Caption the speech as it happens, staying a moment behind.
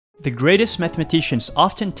The greatest mathematicians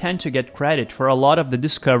often tend to get credit for a lot of the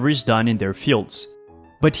discoveries done in their fields.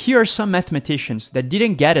 But here are some mathematicians that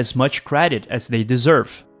didn't get as much credit as they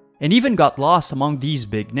deserve, and even got lost among these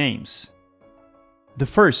big names. The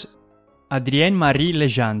first, Adrien-Marie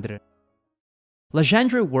Legendre.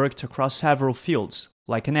 Legendre worked across several fields,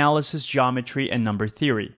 like analysis, geometry, and number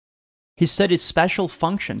theory. He studied special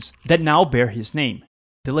functions that now bear his name,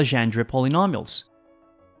 the Legendre polynomials.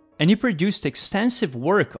 And he produced extensive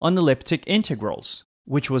work on elliptic integrals,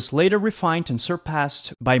 which was later refined and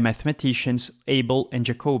surpassed by mathematicians Abel and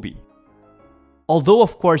Jacobi. Although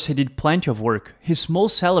of course he did plenty of work, his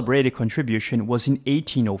most celebrated contribution was in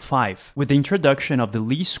 1805, with the introduction of the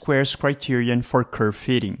least squares criterion for curve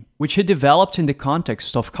fitting, which he developed in the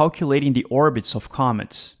context of calculating the orbits of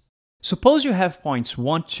comets. Suppose you have points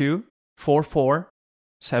 1, 2, 4, 4,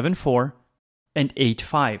 7, 4, and 8,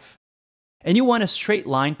 5, and you want a straight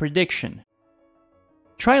line prediction.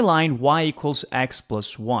 Try line y equals x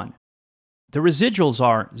plus 1. The residuals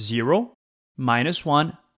are 0,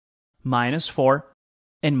 -1, -4,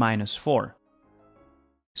 and -4.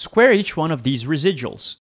 Square each one of these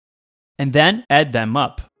residuals, and then add them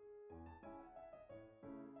up.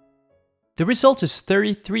 The result is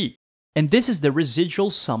 33, and this is the residual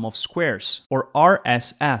sum of squares, or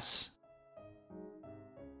RSS.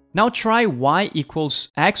 Now try y equals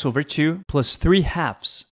x over 2 plus 3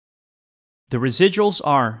 halves. The residuals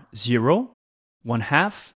are 0,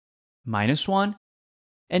 1/2, -1,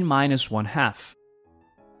 and -1/2.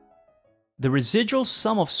 The residual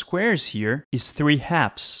sum of squares here is 3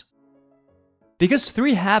 halves. Because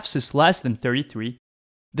 3 halves is less than 33,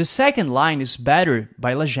 the second line is better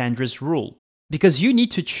by Legendre's rule, because you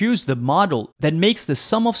need to choose the model that makes the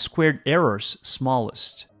sum of squared errors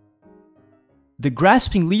smallest. The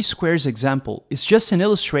grasping least squares example is just an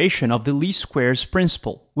illustration of the least squares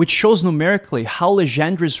principle, which shows numerically how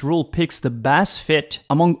Legendre's rule picks the best fit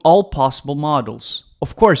among all possible models.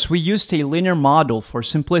 Of course, we used a linear model for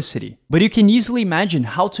simplicity, but you can easily imagine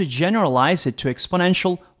how to generalize it to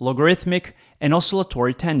exponential, logarithmic, and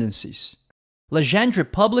oscillatory tendencies.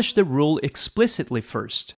 Legendre published the rule explicitly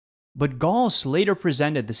first, but Gauss later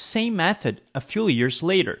presented the same method a few years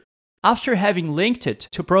later, after having linked it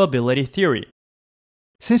to probability theory.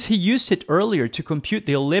 Since he used it earlier to compute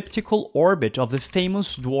the elliptical orbit of the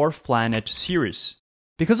famous dwarf planet Ceres.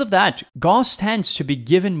 Because of that, Gauss tends to be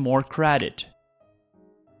given more credit.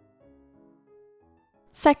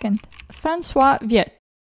 Second, François Viet.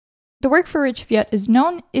 The work for which Viet is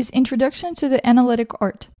known is Introduction to the Analytic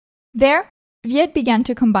Art. There, Viet began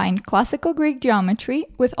to combine classical Greek geometry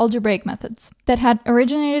with algebraic methods that had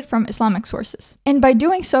originated from Islamic sources. And by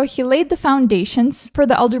doing so, he laid the foundations for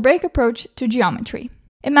the algebraic approach to geometry.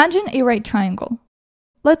 Imagine a right triangle.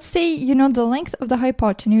 Let's say you know the length of the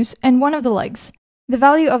hypotenuse and one of the legs. The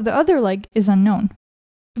value of the other leg is unknown.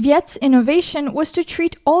 Viet's innovation was to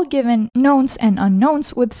treat all given knowns and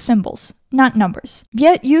unknowns with symbols, not numbers.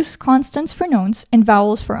 Viet used constants for knowns and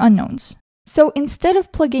vowels for unknowns. So instead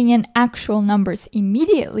of plugging in actual numbers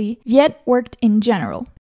immediately, Viet worked in general.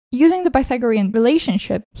 Using the Pythagorean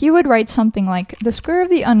relationship, he would write something like the square of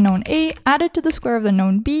the unknown a added to the square of the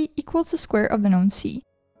known b equals the square of the known c.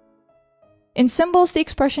 In symbols, the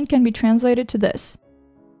expression can be translated to this.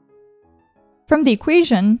 From the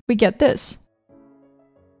equation, we get this.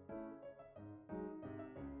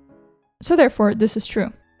 So therefore, this is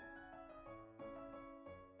true.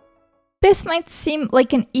 This might seem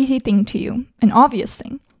like an easy thing to you, an obvious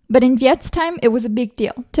thing, but in Viet's time it was a big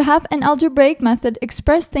deal to have an algebraic method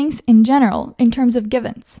express things in general in terms of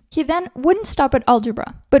givens. He then wouldn't stop at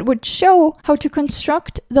algebra, but would show how to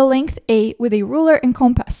construct the length a with a ruler and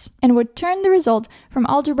compass, and would turn the result from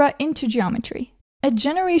algebra into geometry. A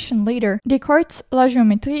generation later, Descartes' La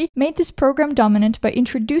Géométrie made this program dominant by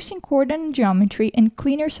introducing coordinate geometry and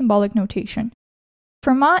cleaner symbolic notation.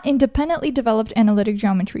 Fermat independently developed analytic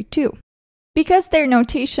geometry too. Because their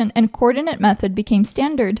notation and coordinate method became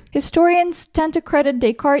standard, historians tend to credit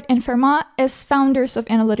Descartes and Fermat as founders of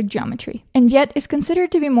analytic geometry, and Viet is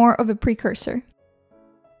considered to be more of a precursor.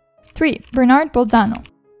 3. Bernard Bolzano.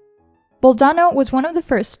 Bolzano was one of the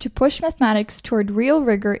first to push mathematics toward real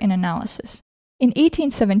rigor in analysis. In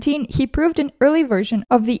 1817, he proved an early version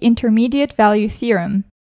of the intermediate value theorem.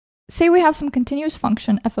 Say we have some continuous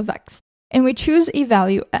function f of x, and we choose a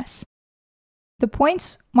value s. The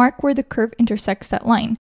points mark where the curve intersects that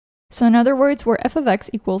line, so in other words, where f of x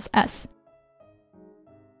equals s.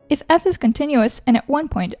 If f is continuous and at one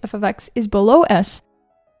point f of x is below s,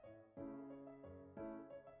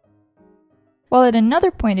 while at another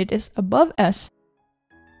point it is above s,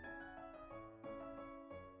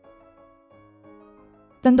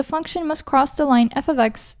 then the function must cross the line f of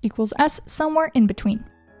x equals s somewhere in between.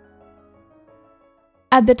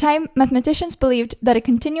 At the time, mathematicians believed that a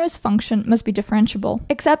continuous function must be differentiable,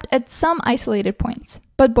 except at some isolated points.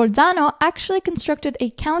 But Bolzano actually constructed a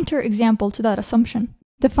counter-example to that assumption.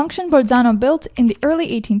 The function Bolzano built in the early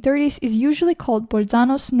 1830s is usually called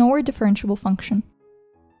Bolzano's nowhere differentiable function.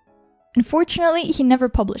 Unfortunately, he never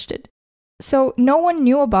published it, so no one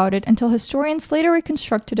knew about it until historians later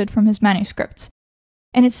reconstructed it from his manuscripts.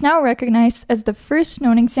 And it's now recognized as the first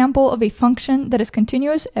known example of a function that is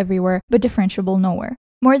continuous everywhere but differentiable nowhere,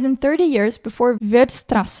 more than 30 years before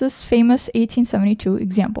Weierstrasse's famous 1872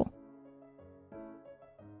 example.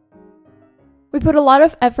 We put a lot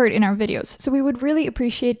of effort in our videos, so we would really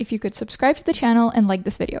appreciate if you could subscribe to the channel and like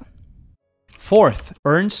this video. Fourth,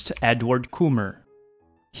 Ernst Edward Kummer.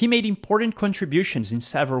 He made important contributions in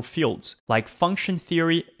several fields, like function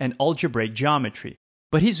theory and algebraic geometry,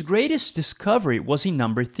 but his greatest discovery was in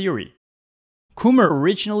number theory. Kummer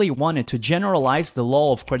originally wanted to generalize the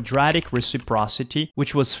law of quadratic reciprocity,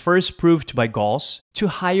 which was first proved by Gauss, to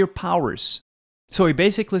higher powers. So he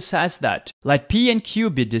basically says that, let p and q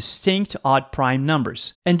be distinct odd prime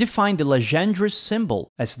numbers, and define the Legendre's symbol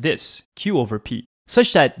as this, q over p,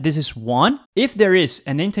 such that this is 1 if there is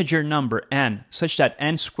an integer number n such that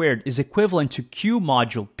n squared is equivalent to q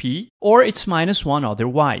modulo p, or it's minus 1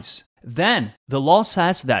 otherwise. Then, the law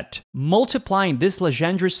says that, multiplying this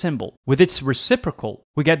Legendre symbol with its reciprocal,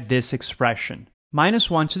 we get this expression, minus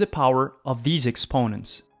 1 to the power of these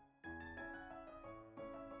exponents.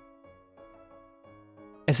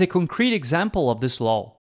 As a concrete example of this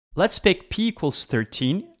law, let's pick p equals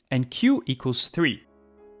 13 and q equals 3.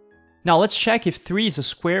 Now let's check if 3 is a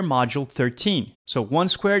square modulo 13. So 1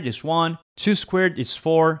 squared is 1, 2 squared is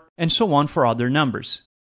 4, and so on for other numbers.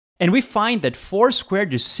 And we find that 4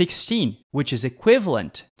 squared is 16, which is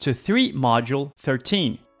equivalent to 3 modulo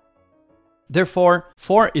 13. Therefore,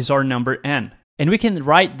 4 is our number n. And we can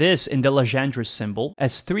write this in the Legendre symbol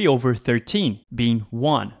as 3 over 13, being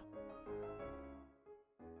 1.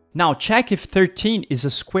 Now check if 13 is a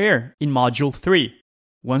square in modulo 3.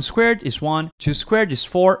 1 squared is 1, 2 squared is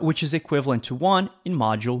 4, which is equivalent to 1 in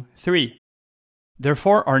modulo 3.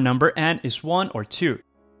 Therefore, our number n is 1 or 2.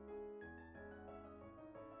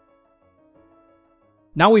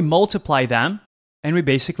 Now we multiply them, and we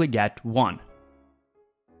basically get 1.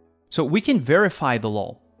 So we can verify the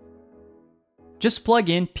law. Just plug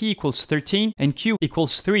in p equals 13 and q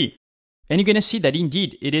equals 3, and you're going to see that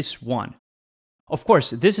indeed it is 1. Of course,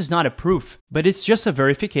 this is not a proof, but it's just a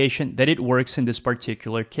verification that it works in this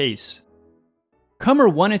particular case.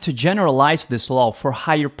 Kummer wanted to generalize this law for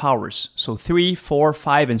higher powers, so 3, 4,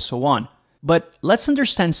 5, and so on. But let's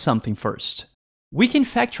understand something first. We can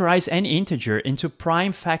factorize any integer into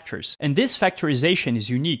prime factors, and this factorization is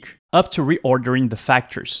unique, up to reordering the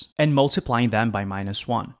factors and multiplying them by minus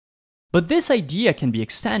 1. But this idea can be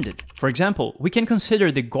extended. For example, we can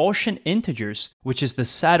consider the Gaussian integers, which is the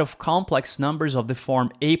set of complex numbers of the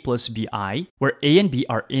form a plus bi, where a and b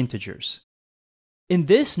are integers. In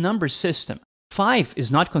this number system, 5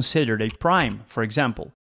 is not considered a prime, for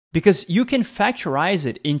example, because you can factorize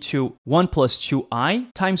it into 1 plus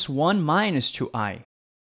 2i times 1 minus 2i.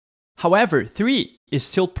 However, 3 is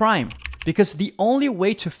still prime, because the only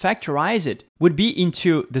way to factorize it would be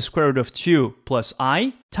into the square root of 2 plus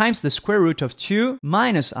I times the square root of 2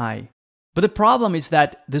 minus I. But the problem is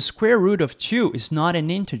that the square root of 2 is not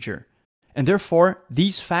an integer, and therefore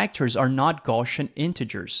these factors are not Gaussian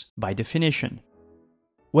integers by definition.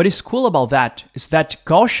 What is cool about that is that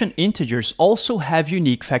Gaussian integers also have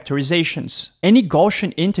unique factorizations. Any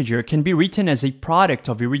Gaussian integer can be written as a product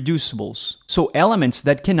of irreducibles, so elements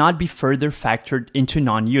that cannot be further factored into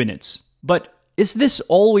non-units. But is this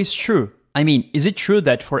always true? I mean, is it true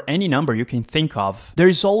that for any number you can think of, there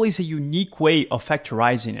is always a unique way of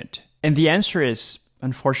factorizing it? And the answer is,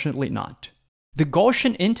 unfortunately not. The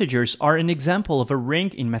Gaussian integers are an example of a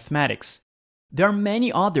ring in mathematics. There are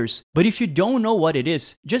many others, but if you don't know what it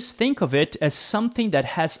is, just think of it as something that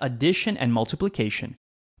has addition and multiplication.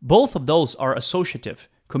 Both of those are associative,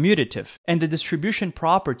 commutative, and the distribution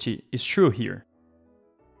property is true here.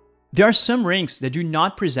 There are some rings that do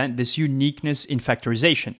not present this uniqueness in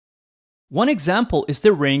factorization. One example is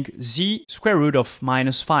the ring z square root of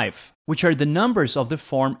minus 5, which are the numbers of the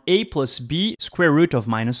form a plus b square root of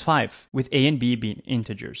minus 5, with a and b being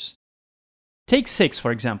integers. Take 6,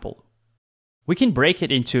 for example. We can break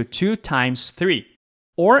it into 2 times 3,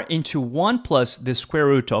 or into 1 plus the square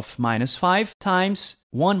root of minus 5 times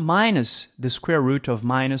 1 minus the square root of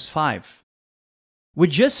minus 5. We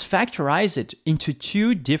just factorize it into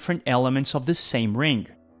 2 different elements of the same ring.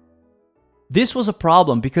 This was a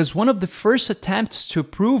problem because one of the first attempts to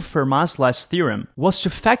prove Fermat's last theorem was to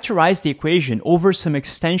factorize the equation over some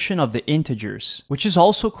extension of the integers, which is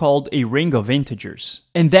also called a ring of integers,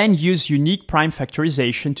 and then use unique prime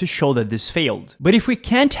factorization to show that this failed. But if we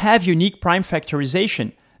can't have unique prime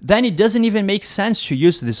factorization, then it doesn't even make sense to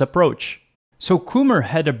use this approach. So Kummer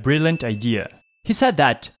had a brilliant idea. He said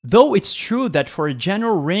that, though it's true that for a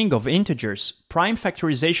general ring of integers, prime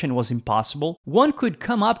factorization was impossible, one could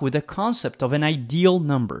come up with a concept of an ideal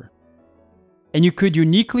number. And you could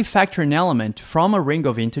uniquely factor an element from a ring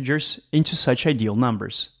of integers into such ideal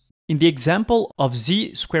numbers. In the example of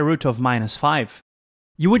z square root of minus 5,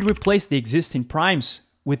 you would replace the existing primes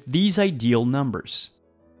with these ideal numbers.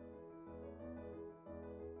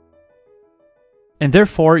 And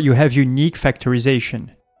therefore you have unique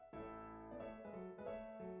factorization.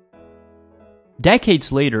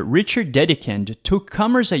 Decades later, Richard Dedekind took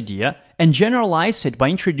Kummer's idea and generalized it by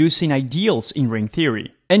introducing ideals in ring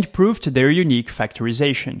theory, and proved their unique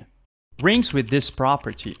factorization. Rings with this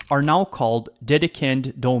property are now called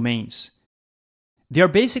Dedekind domains. They are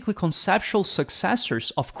basically conceptual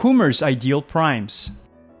successors of Kummer's ideal primes.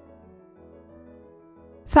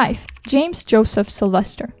 5. James Joseph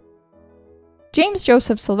Sylvester. James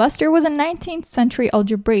Joseph Sylvester was a 19th century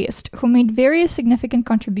algebraist who made various significant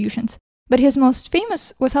contributions, but his most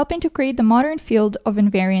famous was helping to create the modern field of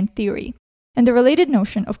invariant theory, and the related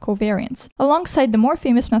notion of covariance, alongside the more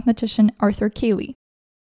famous mathematician Arthur Cayley.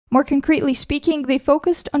 More concretely speaking, they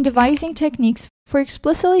focused on devising techniques for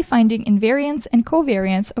explicitly finding invariance and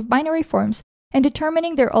covariance of binary forms and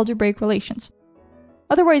determining their algebraic relations,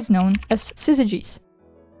 otherwise known as syzygies.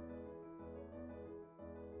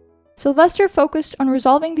 Sylvester focused on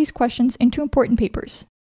resolving these questions in two important papers.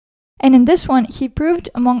 And in this one, he proved,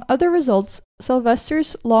 among other results,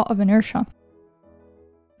 Sylvester's law of inertia.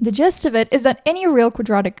 The gist of it is that any real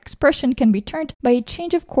quadratic expression can be turned by a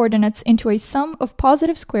change of coordinates into a sum of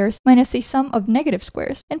positive squares minus a sum of negative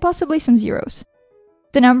squares, and possibly some zeros.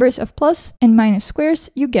 The numbers of plus and minus squares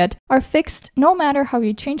you get are fixed no matter how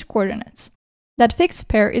you change coordinates. That fixed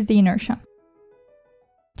pair is the inertia.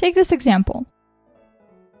 Take this example.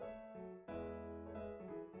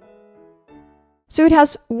 So it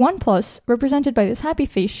has 1 plus, represented by this happy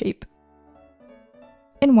face shape,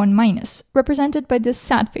 and 1 minus, represented by this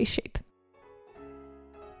sad face shape.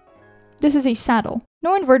 This is a saddle.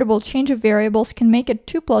 No invertible change of variables can make it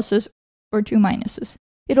 2 pluses or 2 minuses.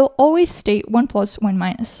 It'll always stay 1 plus, 1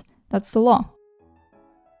 minus. That's the law.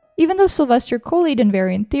 Even though Sylvester co-laid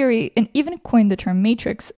invariant theory and even coined the term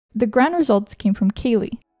matrix, the grand results came from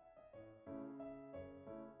Cayley.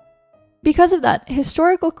 Because of that,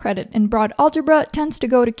 historical credit in broad algebra tends to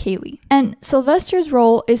go to Cayley, and Sylvester's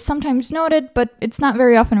role is sometimes noted, but it's not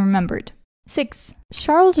very often remembered. 6.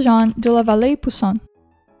 Charles-Jean de la Vallée-Poussin.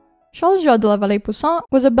 Charles-Jean de la Vallée-Poussin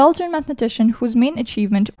was a Belgian mathematician whose main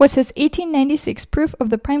achievement was his 1896 proof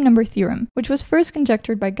of the prime number theorem, which was first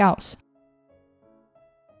conjectured by Gauss.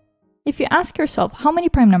 If you ask yourself how many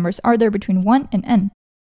prime numbers are there between 1 and n,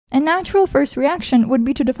 a natural first reaction would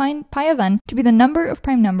be to define pi of n to be the number of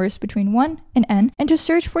prime numbers between 1 and n, and to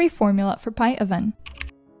search for a formula for pi of n.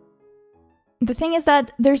 The thing is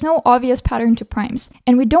that there's no obvious pattern to primes,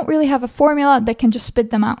 and we don't really have a formula that can just spit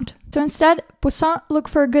them out. So instead, Poussin looked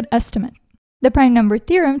for a good estimate. The prime number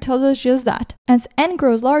theorem tells us just that. As n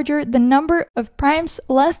grows larger, the number of primes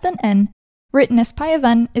less than n, written as pi of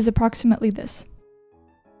n, is approximately this.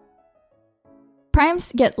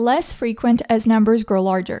 Primes get less frequent as numbers grow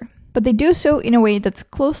larger, but they do so in a way that's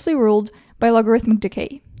closely ruled by logarithmic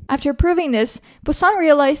decay. After proving this, Poussin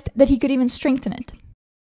realized that he could even strengthen it.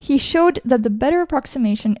 He showed that the better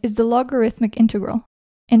approximation is the logarithmic integral,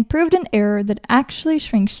 and proved an error that actually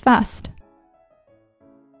shrinks fast.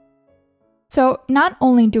 So not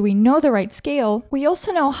only do we know the right scale, we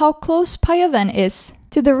also know how close pi of n is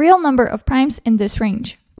to the real number of primes in this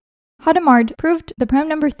range. Hadamard proved the prime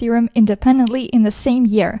number theorem independently in the same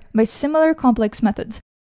year by similar complex methods,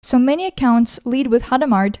 so many accounts lead with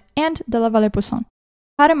Hadamard and de la Vallée-Poussin.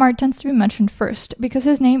 Hadamard tends to be mentioned first because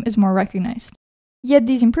his name is more recognized. Yet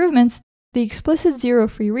these improvements, the explicit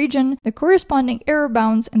zero-free region, the corresponding error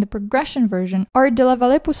bounds, and the progression version are de la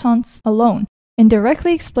Vallée-Poussin's alone, and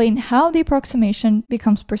directly explain how the approximation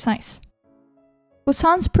becomes precise.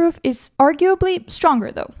 Poussin's proof is arguably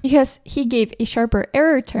stronger though, because he gave a sharper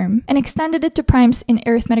error term and extended it to primes in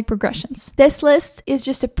arithmetic progressions. This list is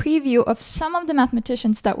just a preview of some of the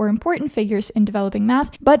mathematicians that were important figures in developing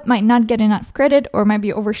math, but might not get enough credit or might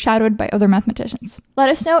be overshadowed by other mathematicians. Let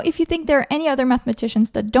us know if you think there are any other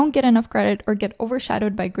mathematicians that don't get enough credit or get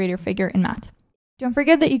overshadowed by a greater figure in math. Don't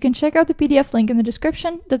forget that you can check out the PDF link in the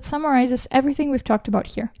description that summarizes everything we've talked about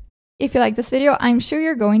here. If you like this video, I'm sure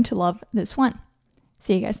you're going to love this one.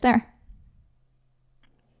 See you guys there.